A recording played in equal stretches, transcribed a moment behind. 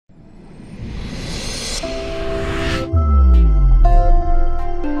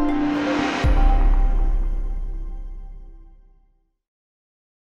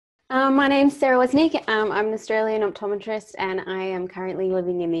My name's Sarah Wassnig. I'm an Australian optometrist and I am currently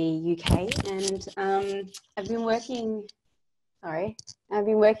living in the UK, and I've been working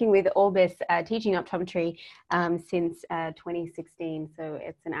with Orbis teaching optometry since 2016, so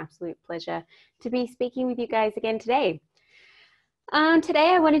it's an absolute pleasure to be speaking with you guys again today. Today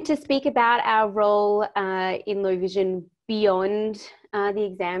I wanted to speak about our role in low vision beyond the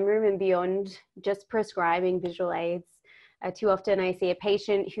exam room and beyond just prescribing visual aids. Too often I see a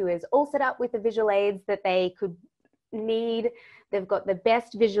patient who is all set up with the visual aids that they could need. They've got the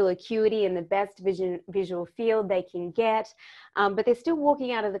best visual acuity and the best visual field they can get, but they're still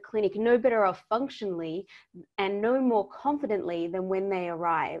walking out of the clinic no better off functionally and no more confidently than when they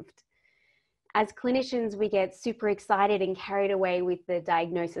arrived. As clinicians, we get super excited and carried away with the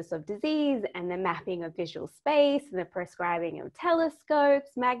diagnosis of disease and the mapping of visual space and the prescribing of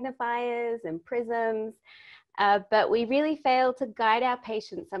telescopes, magnifiers, and prisms. But we really fail to guide our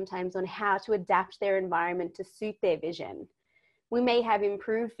patients sometimes on how to adapt their environment to suit their vision. We may have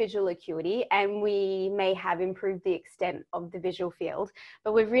improved visual acuity and we may have improved the extent of the visual field,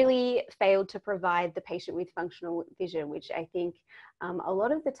 but we've really failed to provide the patient with functional vision, which I think a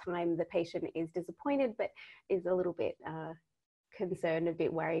lot of the time the patient is disappointed, but is a little bit concerned, a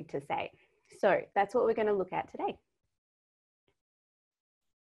bit worried to say. So that's what we're going to look at today.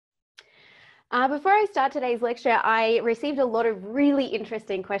 Before I start today's lecture, I received a lot of really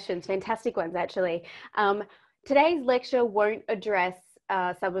interesting questions, fantastic ones actually. Today's lecture won't address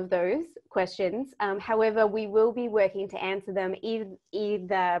some of those questions. However, we will be working to answer them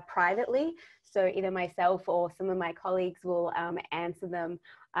either privately, so either myself or some of my colleagues will answer them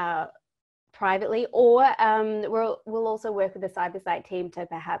privately, or we'll also work with the CyberSight team to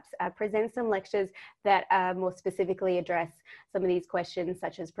perhaps present some lectures that more specifically address some of these questions,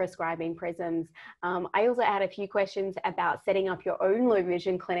 such as prescribing prisms. I also had a few questions about setting up your own low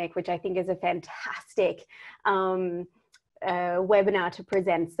vision clinic, which I think is a fantastic webinar to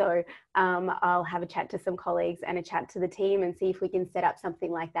present. So I'll have a chat to some colleagues and a chat to the team and see if we can set up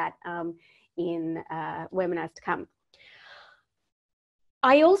something like that in webinars to come.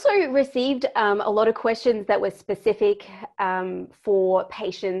 I also received a lot of questions that were specific for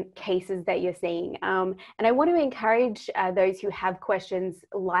patient cases that you're seeing. And I want to encourage those who have questions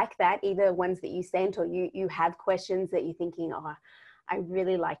like that, either ones that you sent or you have questions that you're thinking, oh, I'd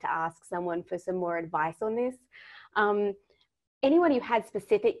really like to ask someone for some more advice on this. Anyone who has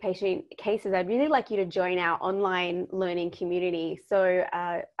specific patient cases, I'd really like you to join our online learning community. So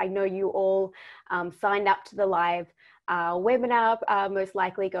I know you all signed up to the live webinar, most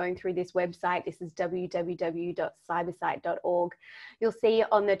likely going through this website. This is www.cybersight.org. You'll see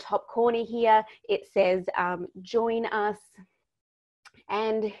on the top corner here, it says join us.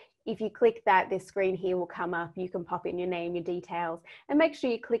 And if you click that, this screen here will come up. You can pop in your name, your details, and make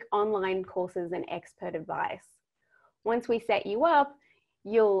sure you click online courses and expert advice. Once we set you up,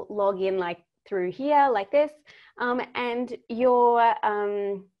 you'll log in through here like this, and your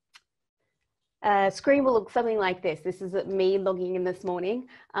screen will look something like this. This is me logging in this morning.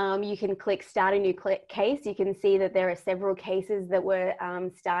 You can click start a new case. You can see that there are several cases that were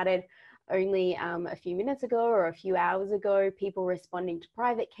started only a few minutes ago or a few hours ago, people responding to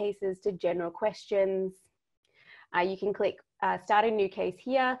private cases, to general questions. You can click start a new case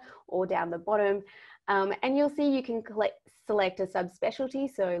here or down the bottom. And you'll see you can select a subspecialty,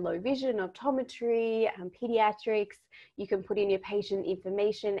 so low vision, optometry, pediatrics. You can put in your patient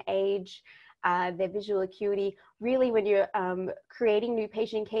information, age, their visual acuity. Really, when you're creating new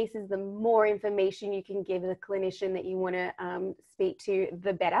patient cases, the more information you can give the clinician that you want to speak to,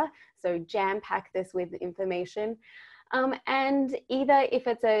 the better. So jam-pack this with information. And either if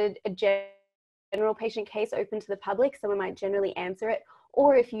it's a general patient case open to the public, someone might generally answer it,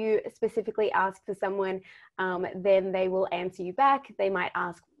 or if you specifically ask for someone, then they will answer you back. They might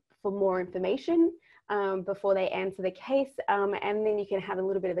ask for more information before they answer the case, and then you can have a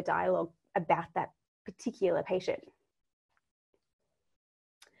little bit of a dialogue about that particular patient.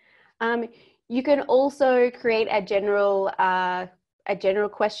 You can also create a general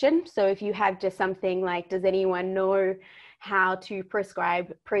question. So if you have just something like, does anyone know how to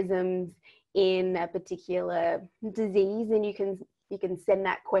prescribe prisms in a particular disease, and you can send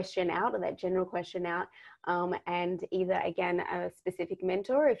that question out, or that general question out, and either, again, a specific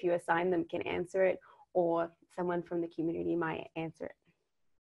mentor, if you assign them, can answer it, or someone from the community might answer it.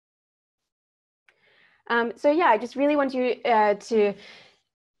 So yeah, I just really want you to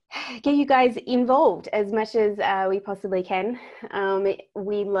get you guys involved as much as we possibly can.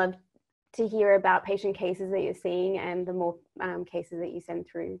 We love to hear about patient cases that you're seeing, and the more cases that you send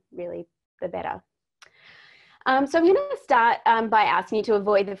through, really, the better. So I'm going to start by asking you to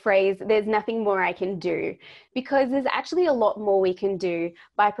avoid the phrase, there's nothing more I can do, because there's actually a lot more we can do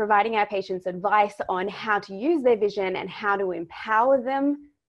by providing our patients advice on how to use their vision and how to empower them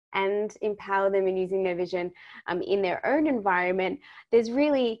in using their vision in their own environment. There's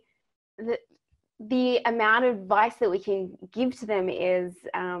really the amount of advice that we can give to them is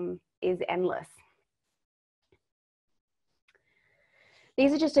endless.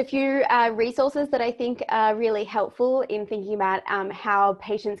 These are just a few resources that I think are really helpful in thinking about how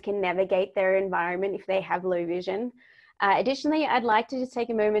patients can navigate their environment if they have low vision. Additionally, I'd like to just take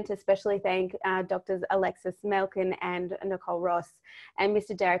a moment to especially thank Drs. Alexis Melkin and Nicole Ross and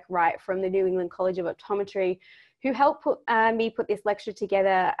Mr. Derek Wright from the New England College of Optometry, who helped me put this lecture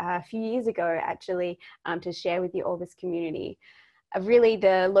together a few years ago, actually, to share with the August community. Really,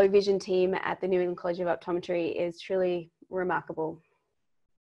 the low vision team at the New England College of Optometry is truly remarkable.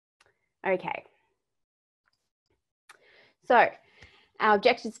 Okay, so our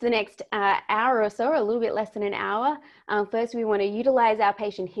objectives for the next hour or so, a little bit less than an hour. First, we want to utilize our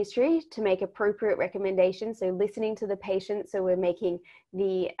patient history to make appropriate recommendations. So listening to the patient, so we're making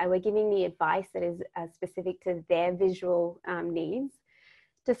we're giving the advice that is specific to their visual needs.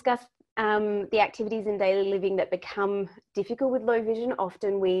 Discuss the activities in daily living that become difficult with low vision.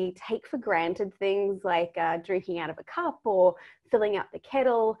 Often we take for granted things like drinking out of a cup or filling up the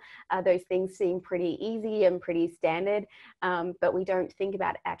kettle. Those things seem pretty easy and pretty standard, but we don't think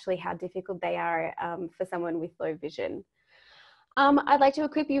about actually how difficult they are for someone with low vision. I'd like to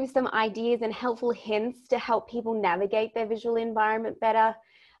equip you with some ideas and helpful hints to help people navigate their visual environment better.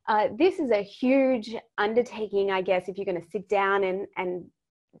 This is a huge undertaking, I guess, if you're going to sit down and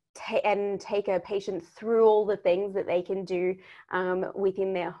take a patient through all the things that they can do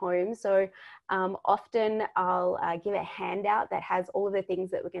within their home. So often I'll give a handout that has all of the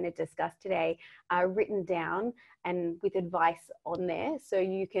things that we're going to discuss today written down and with advice on there. So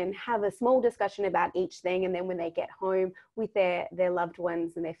you can have a small discussion about each thing, and then when they get home with their loved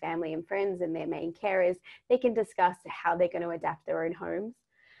ones and their family and friends and their main carers, they can discuss how they're going to adapt their own homes.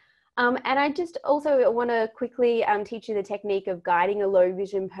 And I just also want to quickly teach you the technique of guiding a low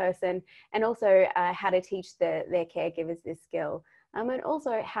vision person, and also how to teach their caregivers this skill, and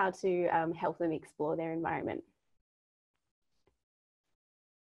also how to help them explore their environment.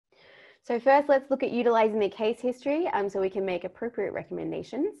 So first, let's look at utilizing the case history so we can make appropriate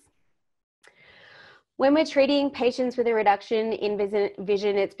recommendations. When we're treating patients with a reduction in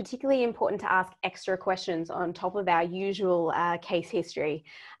vision, it's particularly important to ask extra questions on top of our usual case history.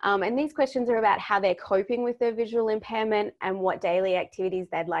 And these questions are about how they're coping with their visual impairment and what daily activities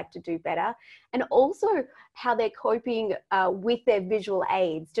they'd like to do better. And also how they're coping with their visual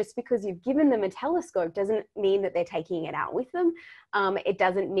aids. Just because you've given them a telescope doesn't mean that they're taking it out with them. It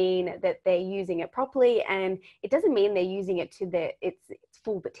doesn't mean that they're using it properly, and it doesn't mean they're using it to its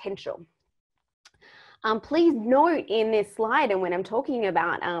full potential. Please note in this slide, and when I'm talking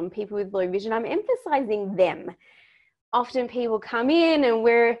about people with low vision, I'm emphasizing them. Often people come in and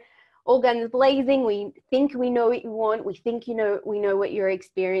we're all guns blazing. We think we know what you want. We think we know what you're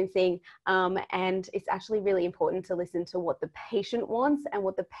experiencing. And it's actually really important to listen to what the patient wants and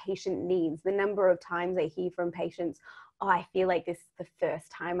what the patient needs. The number of times I hear from patients, oh, I feel like this is the first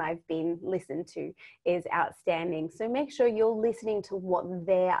time I've been listened to, is outstanding. So make sure you're listening to what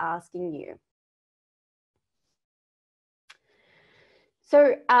they're asking you.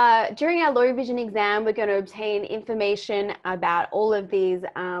 So during our low vision exam, we're going to obtain information about all of these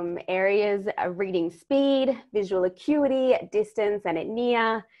areas: reading speed, visual acuity, distance and at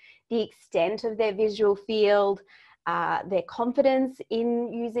near, the extent of their visual field, their confidence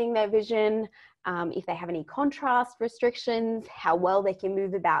in using their vision, if they have any contrast restrictions, how well they can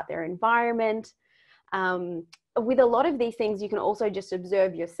move about their environment. With a lot of these things, you can also just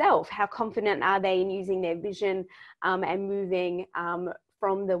observe yourself. How confident are they in using their vision and moving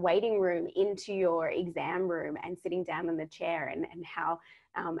from the waiting room into your exam room and sitting down in the chair, and how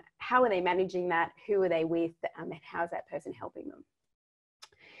are they managing that? Who are they with? And how is that person helping them?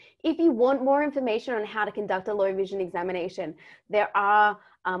 If you want more information on how to conduct a low vision examination, there are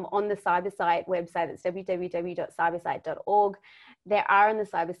on the CyberSight website, it's www.cybersight.org. There are on the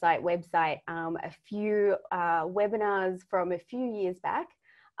CyberSight website a few webinars from a few years back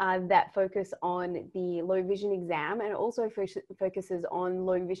that focus on the low vision exam, and also focuses on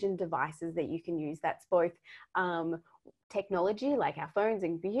low vision devices that you can use. That's both technology like our phones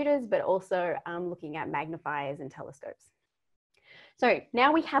and computers, but also looking at magnifiers and telescopes. So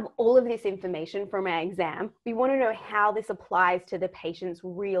now we have all of this information from our exam. We want to know how this applies to the patient's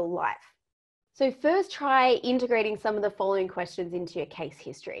real life. So first, try integrating some of the following questions into your case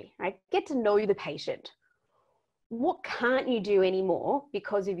history, right? Get to know the patient. what can't you do anymore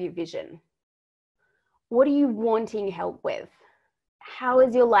because of your vision? What are you wanting help with? How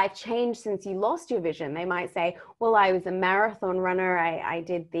has your life changed since you lost your vision? They might say, well, I was a marathon runner. I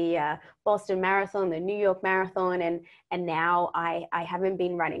did the Boston Marathon, the New York Marathon, and now I haven't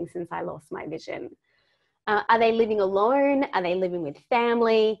been running since I lost my vision. Are they living alone? Are they living with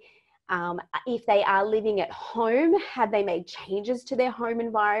family? If they are living at home, have they made changes to their home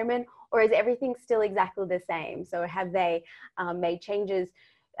environment, or is everything still exactly the same? So have they made changes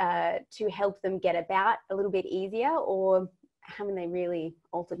to help them get about a little bit easier, or haven't they really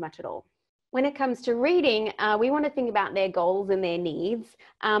altered much at all? When it comes to reading, we want to think about their goals and their needs.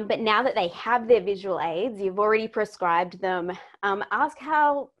 But now that they have their visual aids, you've already prescribed them, ask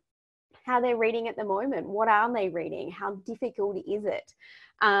how they're reading at the moment. What are they reading? How difficult is it?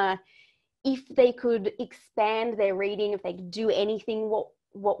 If they could expand their reading, if they could do anything,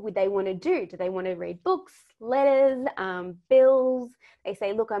 what would they want to do? Do they want to read books, letters, bills? They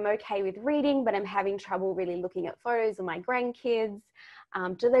say, look, I'm okay with reading, but I'm having trouble really looking at photos of my grandkids.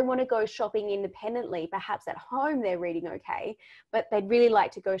 Do they want to go shopping independently? Perhaps at home they're reading okay, but they'd really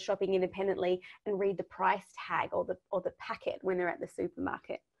like to go shopping independently and read the price tag or the packet when they're at the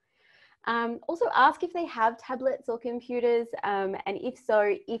supermarket. Also ask if they have tablets or computers, and if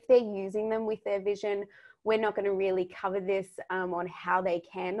so, if they're using them with their vision. We're not going to really cover this on how they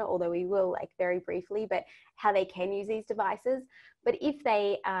can, although we will, like, very briefly, but how they can use these devices. But if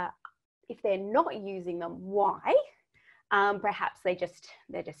they're not using them, why? Perhaps they're just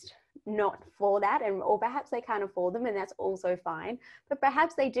not for that, or perhaps they can't afford them, and that's also fine. But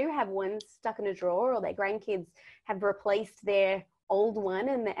perhaps they do have one stuck in a drawer, or their grandkids have replaced their old one,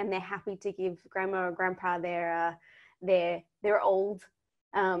 and they're happy to give grandma or grandpa their old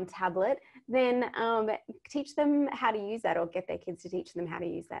tablet. Then teach them how to use that, or get their kids to teach them how to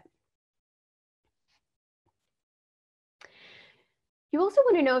use that. You also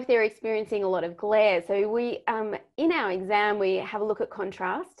want to know if they're experiencing a lot of glare. So we, in our exam, we have a look at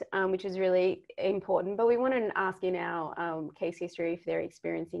contrast, which is really important, but we want to ask in our case history if they're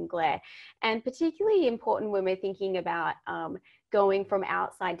experiencing glare. And particularly important when we're thinking about going from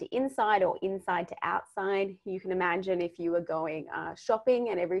outside to inside or inside to outside. You can imagine if you were going shopping,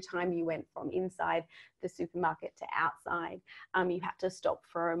 and every time you went from inside the supermarket to outside, you had to stop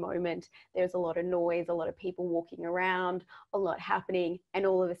for a moment. There's a lot of noise, a lot of people walking around, a lot happening, and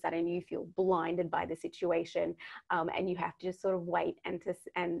all of a sudden you feel blinded by the situation, and you have to just sort of wait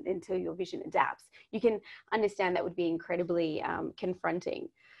until your vision adapts. You can understand that would be incredibly confronting.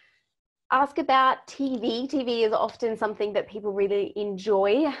 Ask about TV. TV is often something that people really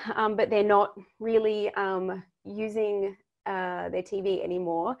enjoy, but they're not really using their TV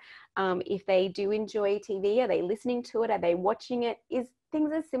anymore. If they do enjoy TV, are they listening to it? Are they watching it? Is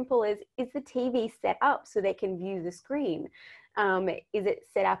things as simple as, is the TV set up so they can view the screen? Is it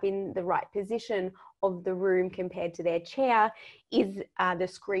set up in the right position of the room compared to their chair? Is the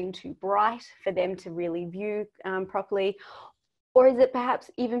screen too bright for them to really view properly? Or is it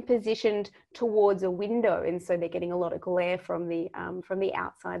perhaps even positioned towards a window, and so they're getting a lot of glare from the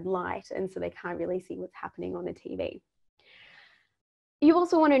outside light, and so they can't really see what's happening on the TV? You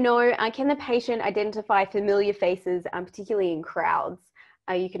also want to know, can the patient identify familiar faces, particularly in crowds?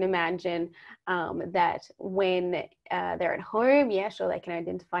 You can imagine that when they're at home, yeah, sure, they can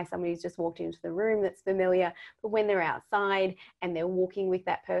identify somebody who's just walked into the room that's familiar, but when they're outside and they're walking with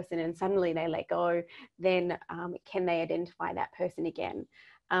that person and suddenly they let go, then can they identify that person again?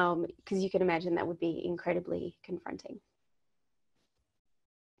 Because you can imagine that would be incredibly confronting.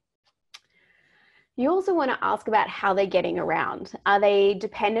 You also want to ask about how they're getting around. Are they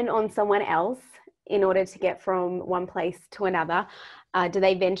dependent on someone else in order to get from one place to another? Do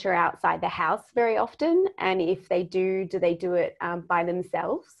they venture outside the house very often? And if they do they do it by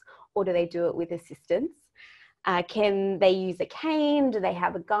themselves, or do they do it with assistance? Can they use a cane? Do they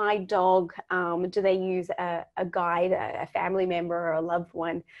have a guide dog? Do they use a guide, a family member or a loved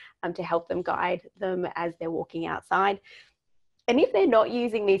one to help them guide them as they're walking outside? And if they're not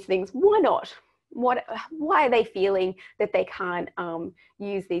using these things, why not? Why are they feeling that they can't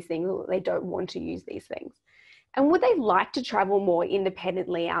use these things, or they don't want to use these things? And would they like to travel more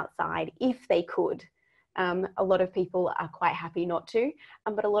independently outside if they could? A lot of people are quite happy not to,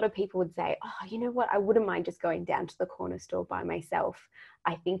 but a lot of people would say, oh, you know what, I wouldn't mind just going down to the corner store by myself.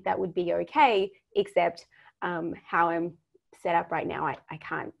 I think that would be okay, except how I'm set up right now, I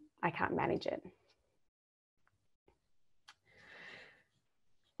can't manage it.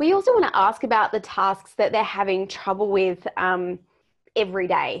 We also want to ask about the tasks that they're having trouble with every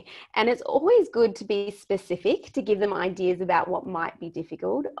day. And it's always good to be specific, to give them ideas about what might be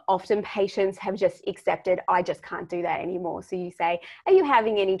difficult. Often patients have just accepted, I just can't do that anymore. So you say, are you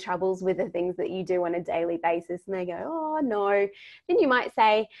having any troubles with the things that you do on a daily basis? And they go, oh, no. Then you might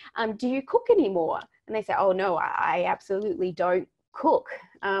say, do you cook anymore? And they say, oh, no, I absolutely don't cook.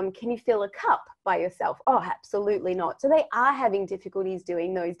 Can you fill a cup by yourself? Oh, absolutely not. So they are having difficulties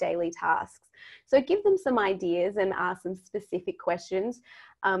doing those daily tasks. So give them some ideas and ask some specific questions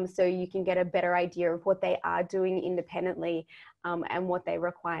so you can get a better idea of what they are doing independently and what they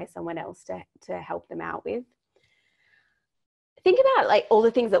require someone else to help them out with. Think about like all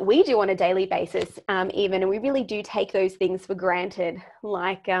the things that we do on a daily basis even, and we really do take those things for granted,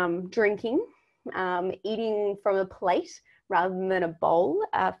 like drinking, eating from a plate rather than a bowl,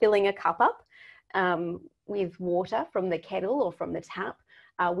 filling a cup up with water from the kettle or from the tap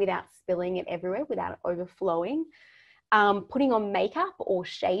without spilling it everywhere, without overflowing, putting on makeup or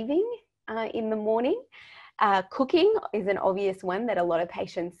shaving in the morning. Cooking is an obvious one that a lot of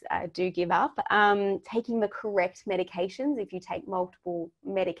patients do give up. Taking the correct medications. If you take multiple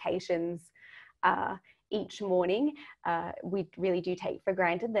medications each morning, we really do take for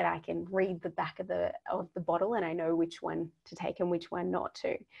granted that I can read the back of the bottle and I know which one to take and which one not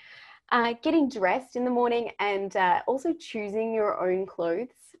to. Getting dressed in the morning and also choosing your own clothes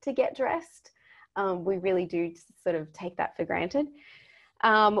to get dressed. We really do sort of take that for granted.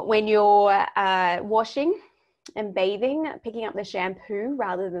 When you're washing and bathing, picking up the shampoo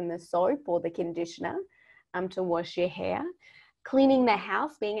rather than the soap or the conditioner to wash your hair. Cleaning the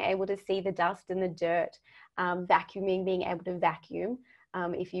house, being able to see the dust and the dirt. Vacuuming, being able to vacuum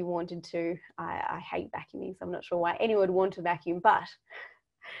if you wanted to. I hate vacuuming, so I'm not sure why anyone would want to vacuum, but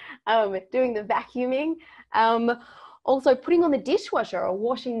doing the vacuuming. Also putting on the dishwasher or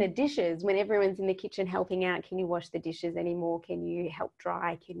washing the dishes when everyone's in the kitchen helping out. Can you wash the dishes anymore? Can you help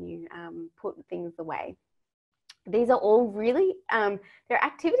dry? Can you put things away? These are all really, they're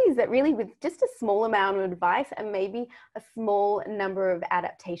activities that really with just a small amount of advice and maybe a small number of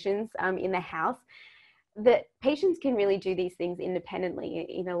adaptations in the house, that patients can really do these things independently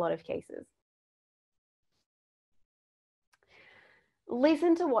in a lot of cases.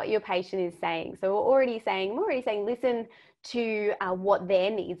 Listen to what your patient is saying. So I'm already saying, listen to what their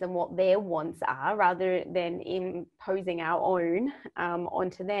needs and what their wants are rather than imposing our own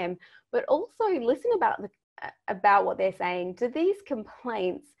onto them, but also listen about what they're saying. Do these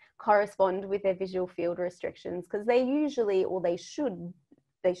complaints correspond with their visual field restrictions? Because they usually, or they should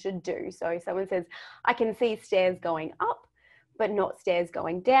do. So someone says, I can see stairs going up, but not stairs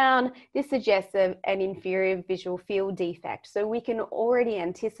going down. This suggests an inferior visual field defect. So we can already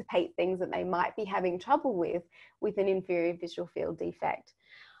anticipate things that they might be having trouble with an inferior visual field defect.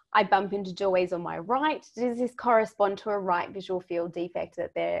 I bump into doorways on my right. Does this correspond to a right visual field defect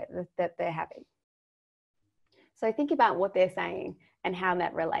that they're having? So think about what they're saying and how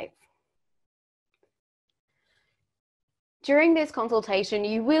that relates. During this consultation,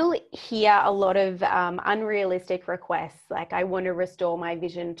 you will hear a lot of unrealistic requests, like I want to restore my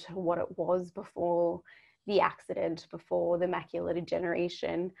vision to what it was before the accident, before the macular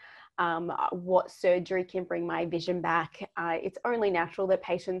degeneration, what surgery can bring my vision back. It's only natural that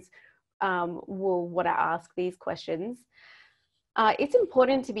patients will want to ask these questions. It's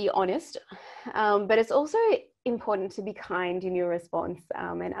important to be honest, but it's also important to be kind in your response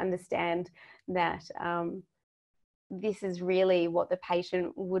and understand that this is really what the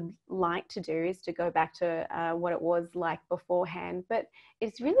patient would like to do, is to go back to what it was like beforehand. But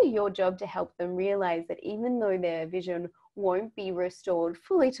it's really your job to help them realize that even though their vision won't be restored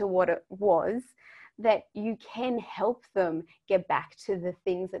fully to what it was, that you can help them get back to the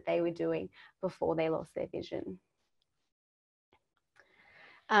things that they were doing before they lost their vision.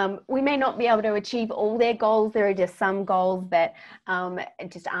 We may not be able to achieve all their goals. There are just some goals that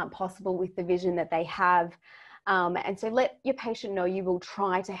just aren't possible with the vision that they have. And so let your patient know you will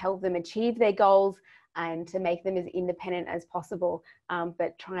try to help them achieve their goals and to make them as independent as possible,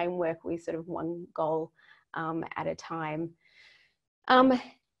 but try and work with sort of one goal at a time.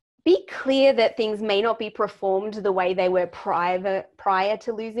 Be clear that things may not be performed the way they were prior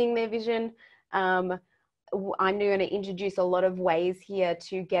to losing their vision. I'm going to introduce a lot of ways here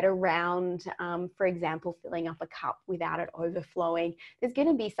to get around, for example, filling up a cup without it overflowing. There's going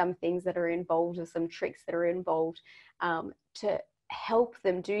to be some things that are involved or some tricks that are involved to help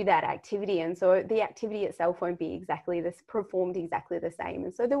them do that activity. And so the activity itself won't be performed exactly the same.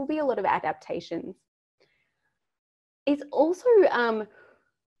 And so there will be a lot of adaptations. It's also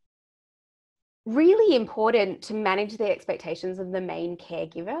Really important to manage the expectations of the main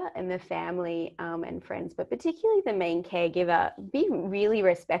caregiver and the family and friends, but particularly the main caregiver. Be really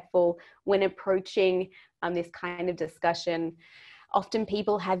respectful when approaching this kind of discussion. Often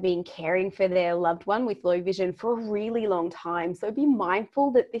people have been caring for their loved one with low vision for a really long time. So be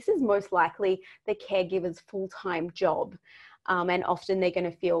mindful that this is most likely the caregiver's full-time job. And often they're going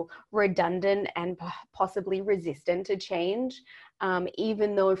to feel redundant and possibly resistant to change.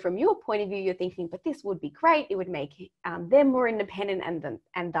 Even though from your point of view, you're thinking, but this would be great. It would make them more independent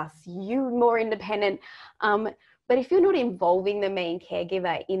and thus you more independent. But if you're not involving the main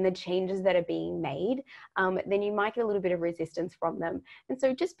caregiver in the changes that are being made, then you might get a little bit of resistance from them. And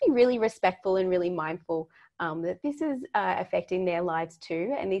so just be really respectful and really mindful that this is affecting their lives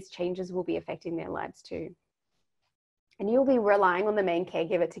too, and these changes will be affecting their lives too. And you'll be relying on the main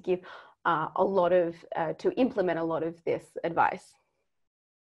caregiver to give to implement a lot of this advice.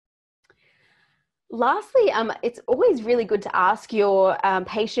 Lastly, it's always really good to ask your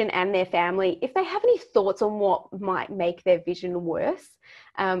patient and their family if they have any thoughts on what might make their vision worse,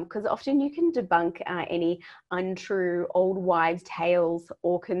 because often you can debunk any untrue old wives' tales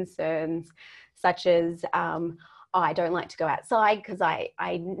or concerns, such as, I don't like to go outside because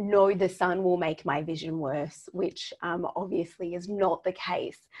I know the sun will make my vision worse, which obviously is not the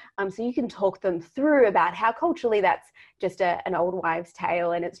case. So you can talk them through about how culturally that's just an old wives'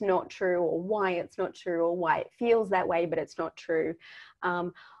 tale and it's not true, or why it's not true, or why it feels that way, but it's not true.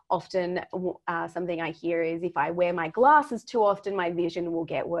 Often something I hear is, if I wear my glasses too often, my vision will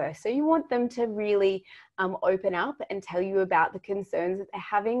get worse. So you want them to really open up and tell you about the concerns that they're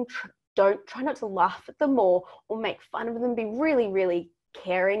having. Try not to laugh at them or make fun of them. Be really, really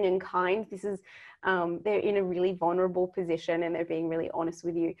caring and kind. This is, they're in a really vulnerable position and they're being really honest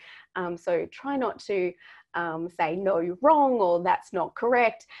with you. So try not to say, no, you're wrong, or that's not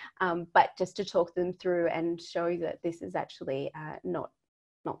correct, but just to talk them through and show that this is actually not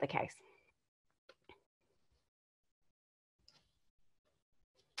the case.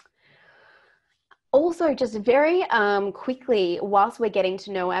 Also, just very quickly, whilst we're getting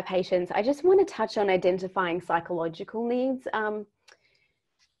to know our patients, I just want to touch on identifying psychological needs.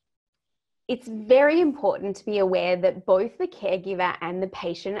 It's very important to be aware that both the caregiver and the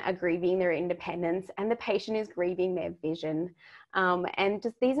patient are grieving their independence, and the patient is grieving their vision. And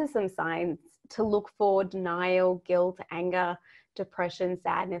just these are some signs to look for: denial, guilt, anger, depression,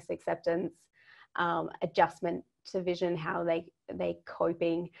 sadness, acceptance, adjustment to vision, how they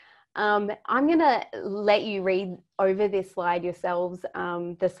coping. I'm going to let you read over this slide yourselves.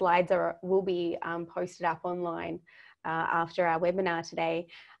 The slides will be posted up online after our webinar today.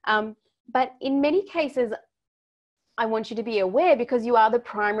 But in many cases, I want you to be aware, because you are the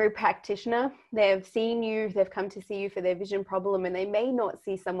primary practitioner. They've seen you, they've come to see you for their vision problem, and they may not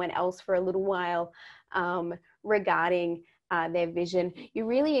see someone else for a little while regarding their vision. You're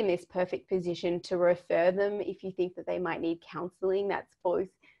really in this perfect position to refer them if you think that they might need counseling. That's both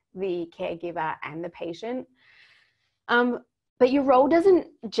the caregiver and the patient. But your role doesn't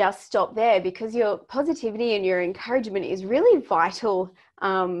just stop there, because your positivity and your encouragement is really vital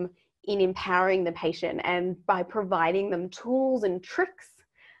in empowering the patient, and by providing them tools and tricks,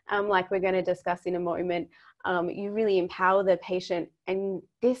 like we're going to discuss in a moment, you really empower the patient, and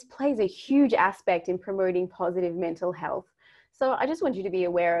this plays a huge aspect in promoting positive mental health. So I just want you to be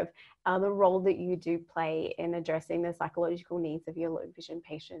aware of the role that you do play in addressing the psychological needs of your low vision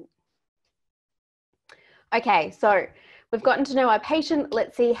patient. Okay, so we've gotten to know our patient.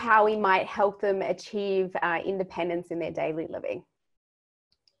 Let's see how we might help them achieve independence in their daily living.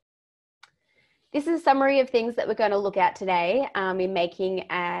 This is a summary of things that we're going to look at today in making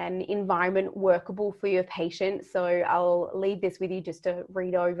an environment workable for your patient. So I'll leave this with you just to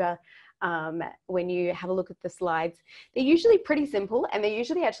read over when you have a look at the slides. They're usually pretty simple, and they're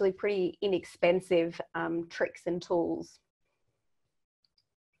usually actually pretty inexpensive tricks and tools.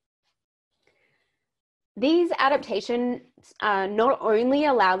 These adaptations not only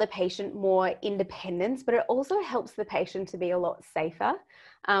allow the patient more independence, but it also helps the patient to be a lot safer.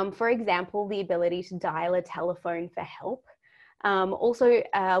 For example, the ability to dial a telephone for help. Also,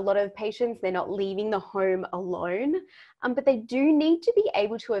 a lot of patients, they're not leaving the home alone, but they do need to be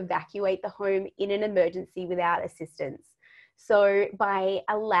able to evacuate the home in an emergency without assistance. So by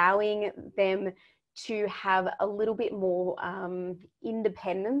allowing them to have a little bit more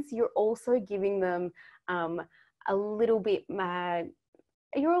independence, you're also giving them a little bit,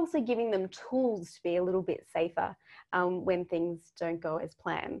 you're also giving them tools to be a little bit safer when things don't go as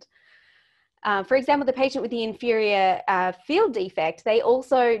planned. For example, the patient with the inferior field defect, they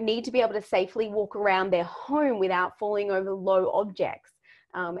also need to be able to safely walk around their home without falling over low objects.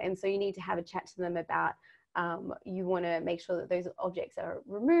 And so you need to have a chat to them about you want to make sure that those objects are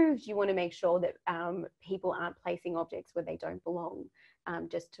removed. You want to make sure that people aren't placing objects where they don't belong,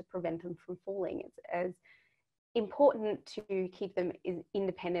 just to prevent them from falling. It's as important to keep them as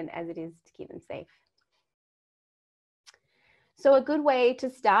independent as it is to keep them safe. So a good way to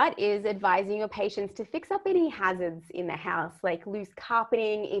start is advising your patients to fix up any hazards in the house, like loose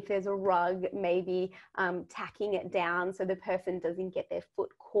carpeting. If there's a rug, maybe tacking it down so the person doesn't get their foot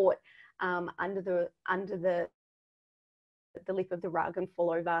caught under the lip of the rug and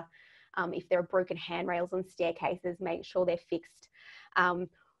fall over. If there are broken handrails on staircases, make sure they're fixed.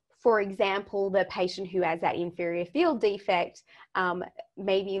 For example, the patient who has that inferior field defect,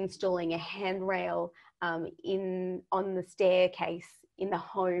 maybe installing a handrail on the staircase in the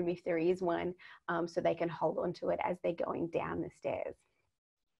home, if there is one, so they can hold onto it as they're going down the stairs.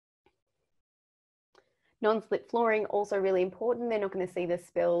 Non-slip flooring, also really important. They're not going to see the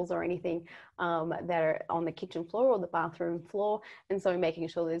spills or anything that are on the kitchen floor or the bathroom floor, and so making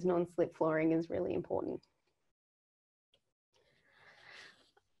sure there's non-slip flooring is really important.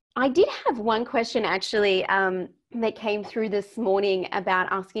 I did have one question actually that came through this morning about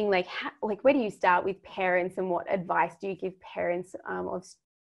asking like where do you start with parents, and what advice do you give parents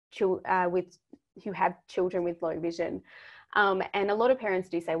who have children with low vision? And a lot of parents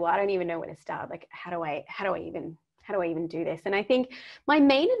do say, well, I don't even know where to start. Like, how do I even do this? And I think my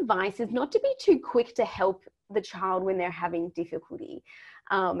main advice is not to be too quick to help the child when they're having difficulty,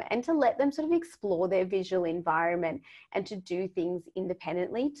 and to let them sort of explore their visual environment and to do things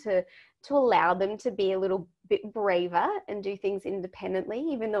independently, to allow them to be a little bit braver and do things independently,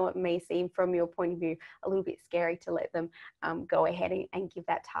 even though it may seem from your point of view a little bit scary to let them go ahead and give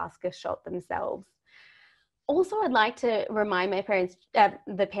that task a shot themselves. Also, I'd like to remind my parents,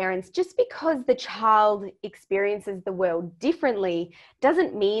 the parents, just because the child experiences the world differently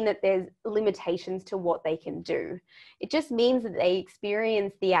doesn't mean that there's limitations to what they can do. It just means that they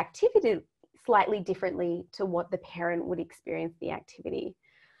experience the activity slightly differently to what the parent would experience the activity.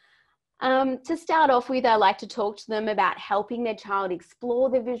 To start off with, I like to talk to them about helping their child explore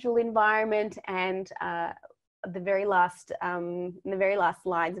the visual environment, and in the very last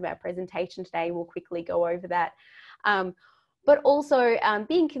slides of our presentation today, we'll quickly go over that. But also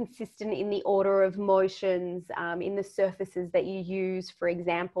being consistent in the order of motions, in the surfaces that you use. For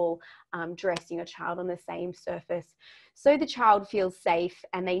example, dressing a child on the same surface, so the child feels safe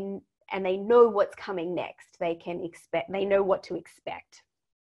and they know what's coming next. They know what to expect.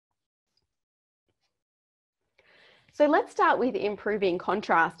 So let's start with improving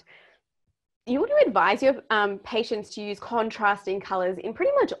contrast. You want to advise your patients to use contrasting colours in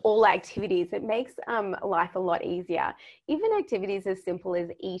pretty much all activities. It makes life a lot easier. Even activities as simple as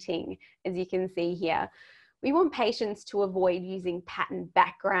eating, as you can see here. We want patients to avoid using patterned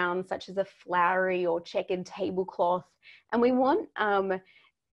backgrounds such as a flowery or checkered tablecloth. And we want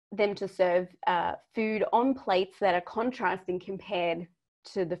them to serve food on plates that are contrasting compared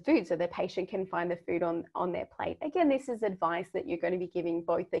to the food, so the patient can find the food on their plate. Again, this is advice that you're going to be giving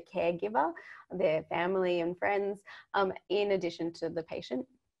both the caregiver, their family and friends, in addition to the patient.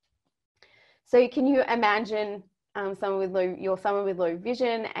 So can you imagine someone with low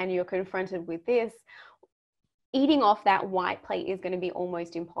vision and you're confronted with this? Eating off that white plate is going to be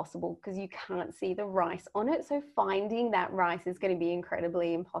almost impossible because you can't see the rice on it. So finding that rice is going to be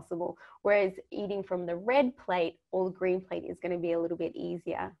incredibly impossible. Whereas eating from the red plate or the green plate is going to be a little bit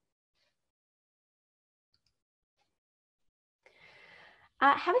easier.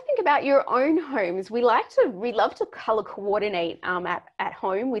 Have a think about your own homes. We love to color coordinate at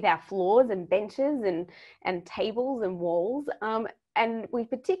home with our floors and benches and tables and walls. And we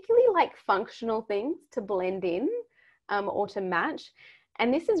particularly like functional things to blend in or to match.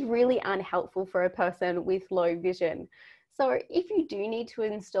 And this is really unhelpful for a person with low vision. So if you do need to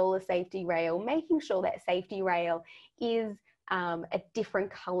install a safety rail, making sure that safety rail is a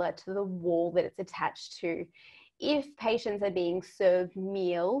different color to the wall that it's attached to. If patients are being served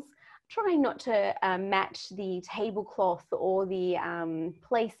meals, try not to match the tablecloth or the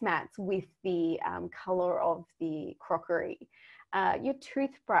placemats with the color of the crockery. Your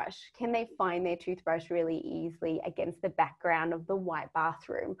toothbrush, can they find their toothbrush really easily against the background of the white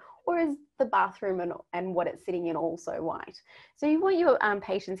bathroom? Or is the bathroom and what it's sitting in also white? So you want your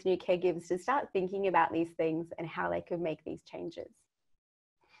patients and your caregivers to start thinking about these things and how they could make these changes.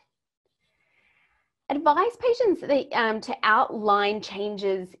 Advise patients to outline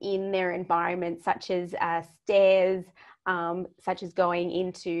changes in their environment, such as stairs, such as going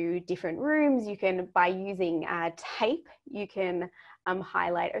into different rooms. You can, by using tape, you can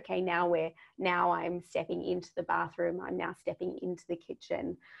highlight, okay, now I'm stepping into the bathroom, I'm now stepping into the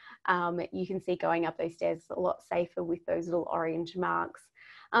kitchen. You can see going up those stairs a lot safer with those little orange marks.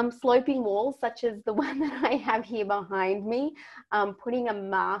 Sloping walls, such as the one that I have here behind me, putting a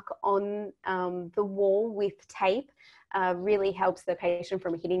mark on the wall with tape really helps the patient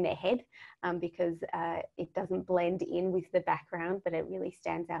from hitting their head because it doesn't blend in with the background, but it really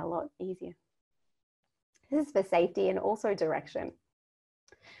stands out a lot easier. This is for safety and also direction.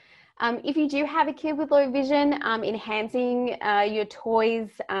 If you do have a kid with low vision, enhancing your toys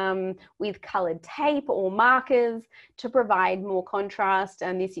with coloured tape or markers to provide more contrast.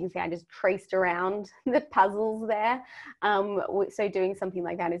 This you can see I just traced around the puzzles there. So doing something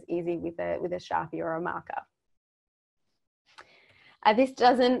like that is easy with a Sharpie or a marker. This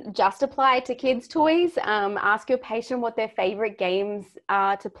doesn't just apply to kids' toys. Ask your patient what their favourite games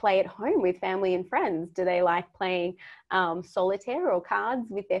are to play at home with family and friends. Do they like playing solitaire or cards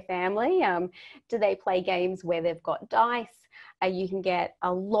with their family? Do they play games where they've got dice? You can get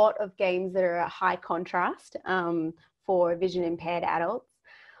a lot of games that are at high contrast for vision impaired adults.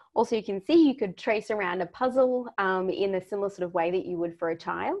 Also, you can see you could trace around a puzzle in a similar sort of way that you would for a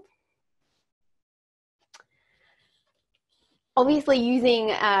child. Obviously, using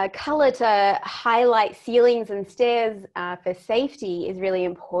colour to highlight ceilings and stairs for safety is really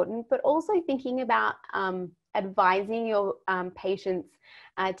important, but also thinking about advising your patients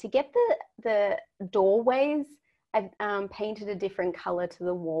to get the doorways painted a different colour to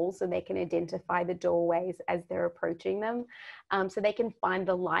the wall so they can identify the doorways as they're approaching them, so they can find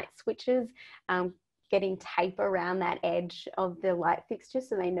the light switches, getting tape around that edge of the light fixture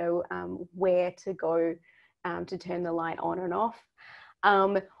so they know where to go to turn the light on and off.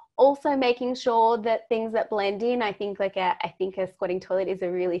 Also making sure that things that blend in, I think a squatting toilet is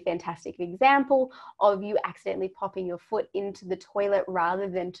a really fantastic example of you accidentally popping your foot into the toilet rather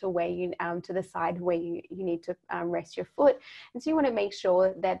than to where you to the side where you need to rest your foot. And so you want to make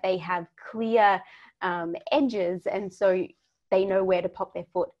sure that they have clear edges, and so they know where to pop their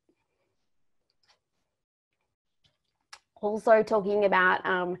foot. Also talking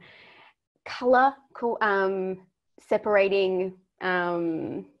about colour, separating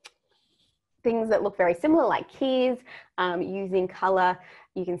things that look very similar like keys, using colour.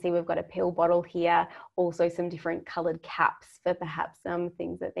 You can see we've got a pill bottle here, also some different coloured caps for perhaps some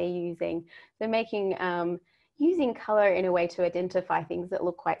things that they're using. So making, using colour in a way to identify things that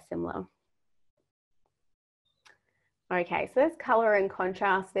look quite similar. Okay, so there's colour and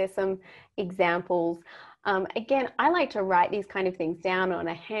contrast. There's some examples. Again, I like to write these kind of things down on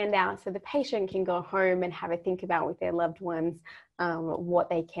a handout so the patient can go home and have a think about with their loved ones what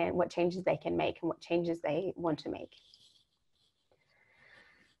changes they can make and what changes they want to make.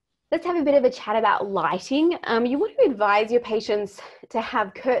 Let's have a bit of a chat about lighting. You want to advise your patients to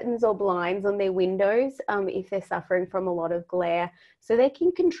have curtains or blinds on their windows if they're suffering from a lot of glare, so they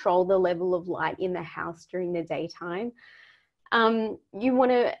can control the level of light in the house during the daytime. You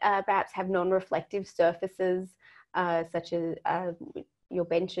want to perhaps have non-reflective surfaces such as your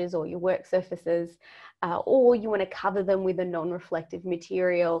benches or your work surfaces, or you want to cover them with a non-reflective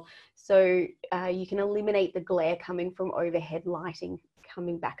material so you can eliminate the glare coming from overhead lighting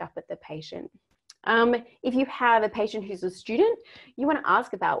coming back up at the patient. If you have a patient who's a student, you want to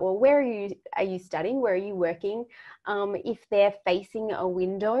ask about, well, where are you studying? Where are you working? If they're facing a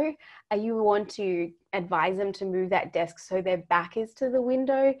window, you want to advise them to move that desk so their back is to the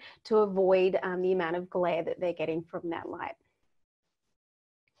window to avoid the amount of glare that they're getting from that light.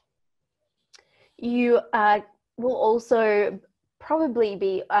 You will also probably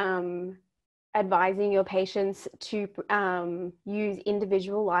be advising your patients to use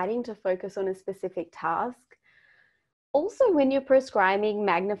individual lighting to focus on a specific task. Also, when you're prescribing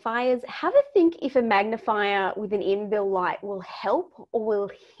magnifiers, have a think if a magnifier with an inbuilt light will help or will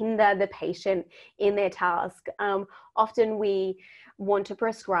hinder the patient in their task. Often we want to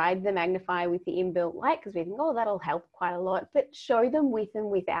prescribe the magnifier with the inbuilt light because we think, oh, that'll help quite a lot, but show them with and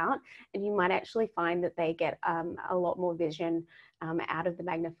without, and you might actually find that they get a lot more vision out of the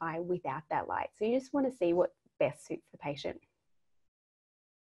magnifier without that light. So you just want to see what best suits the patient.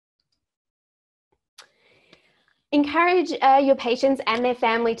 Encourage your patients and their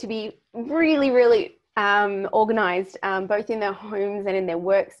family to be really organised, both in their homes and in their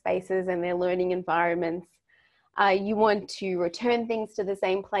workspaces and their learning environments. You want to return things to the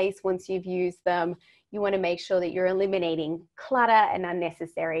same place once you've used them. You want to make sure that you're eliminating clutter and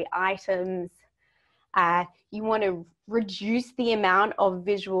unnecessary items. You want to reduce the amount of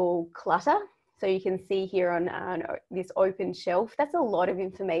visual clutter. So you can see here on this open shelf, that's a lot of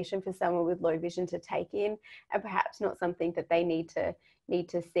information for someone with low vision to take in, and perhaps not something that they need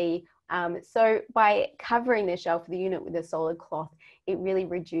to see. So by covering the shelf of the unit with a solid cloth, it really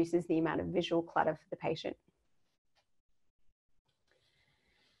reduces the amount of visual clutter for the patient.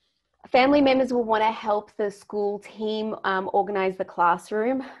 Family members will want to help the school team organize the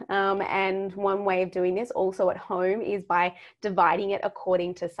classroom. And one way of doing this also at home is by dividing it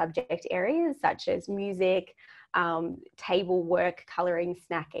according to subject areas such as music, table work, coloring,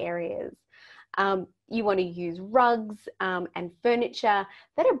 snack areas. You want to use rugs and furniture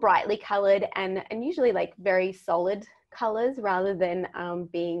that are brightly colored and usually like very solid colors rather than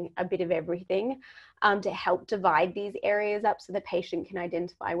being a bit of everything, to help divide these areas up so the patient can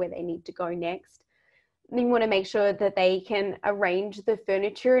identify where they need to go next. You want to make sure that they can arrange the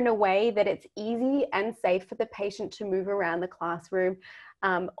furniture in a way that it's easy and safe for the patient to move around the classroom.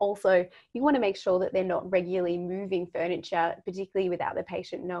 Also, you want to make sure that they're not regularly moving furniture, particularly without the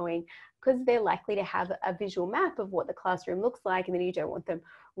patient knowing, because they're likely to have a visual map of what the classroom looks like, and then you don't want them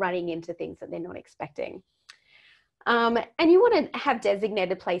running into things that they're not expecting. And you want to have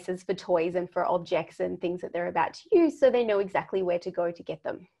designated places for toys and for objects and things that they're about to use so they know exactly where to go to get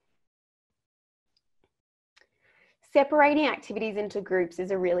them. Separating activities into groups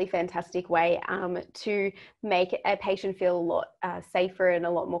is a really fantastic way to make a patient feel a lot safer and a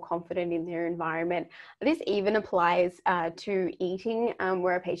lot more confident in their environment. This even applies to eating,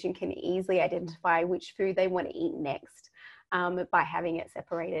 where a patient can easily identify which food they want to eat next by having it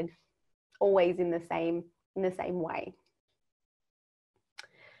separated, always in the same way.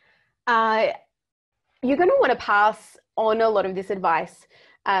 You're going to want to pass on a lot of this advice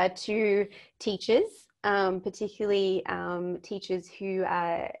to teachers, particularly teachers who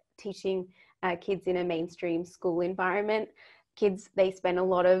are teaching kids in a mainstream school environment. Kids, they spend a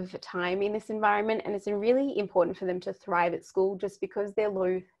lot of time in this environment, and it's really important for them to thrive at school. Just because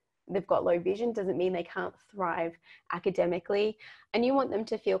they've got low vision doesn't mean they can't thrive academically, and you want them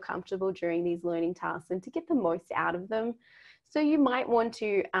to feel comfortable during these learning tasks and to get the most out of them. So you might want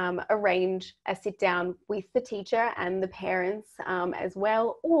to arrange a sit down with the teacher and the parents as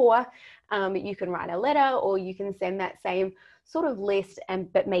well, or you can write a letter, or you can send that same sort of list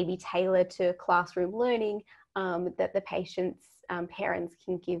but maybe tailor to classroom learning that the patient's parents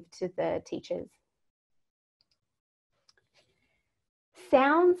can give to the teachers.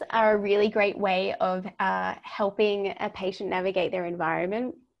 Sounds are a really great way of helping a patient navigate their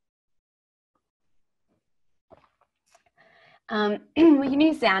environment. We can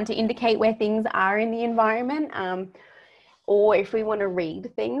use sound to indicate where things are in the environment, or if we want to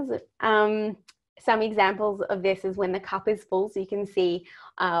read things. Some examples of this is when the cup is full. So you can see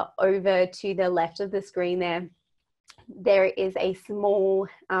over to the left of the screen there is a small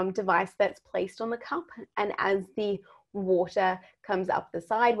device that's placed on the cup, and as the water comes up the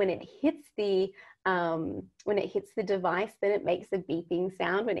side, when it hits the device, then it makes a beeping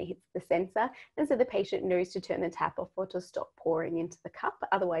sound when it hits the sensor, and so the patient knows to turn the tap off or to stop pouring into the cup,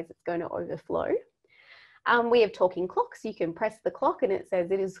 otherwise it's going to overflow. We have talking clocks. You can press the clock and it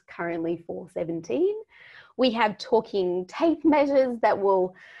says it is currently 4:17. We have talking tape measures that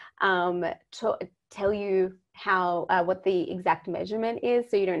will tell you what the exact measurement is,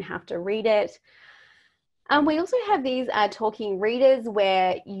 so you don't have to read it. We also have these talking readers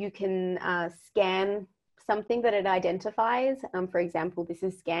where you can scan something that it identifies. For example, this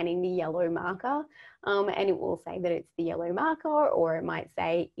is scanning the yellow marker, and it will say that it's the yellow marker, or it might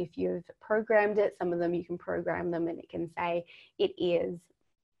say if you've programmed it. Some of them you can program them and it can say it is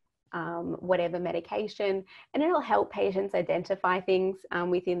whatever medication, and it'll help patients identify things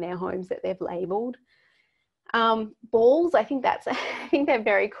within their homes that they've labeled. Balls, I think they're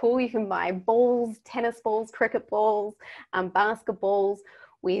very cool. You can buy balls, tennis balls, cricket balls, basketballs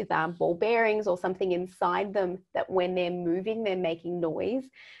with ball bearings or something inside them that when they're moving, they're making noise.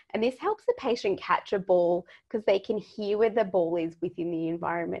 And this helps the patient catch a ball because they can hear where the ball is within the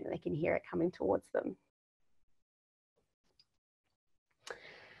environment and they can hear it coming towards them.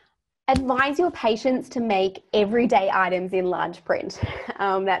 Advise your patients to make everyday items in large print.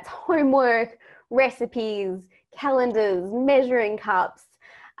 That's homework, recipes, calendars, measuring cups.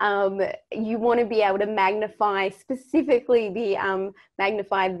 You want to be able to magnify specifically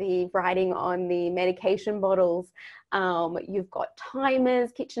magnify the writing on the medication bottles. You've got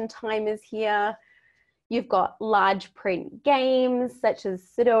timers, kitchen timers here. You've got large print games such as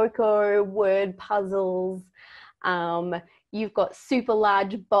Sudoku, word puzzles. You've got super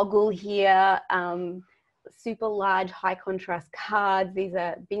large boggle here, super large high contrast cards. These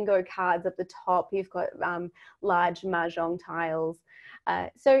are bingo cards at the top. You've got large mahjong tiles.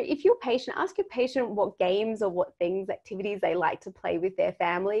 So if your patient, ask your patient what games or what things, activities they like to play with their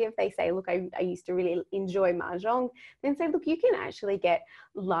family. If they say, look, I used to really enjoy mahjong, then say, look, you can actually get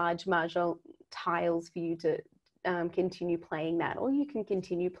large mahjong tiles for you to continue playing that, or you can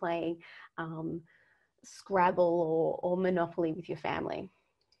continue playing Scrabble or Monopoly with your family.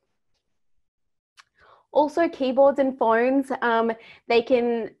 Also, keyboards and phones,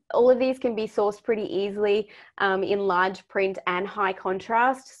 all of these can be sourced pretty easily in large print and high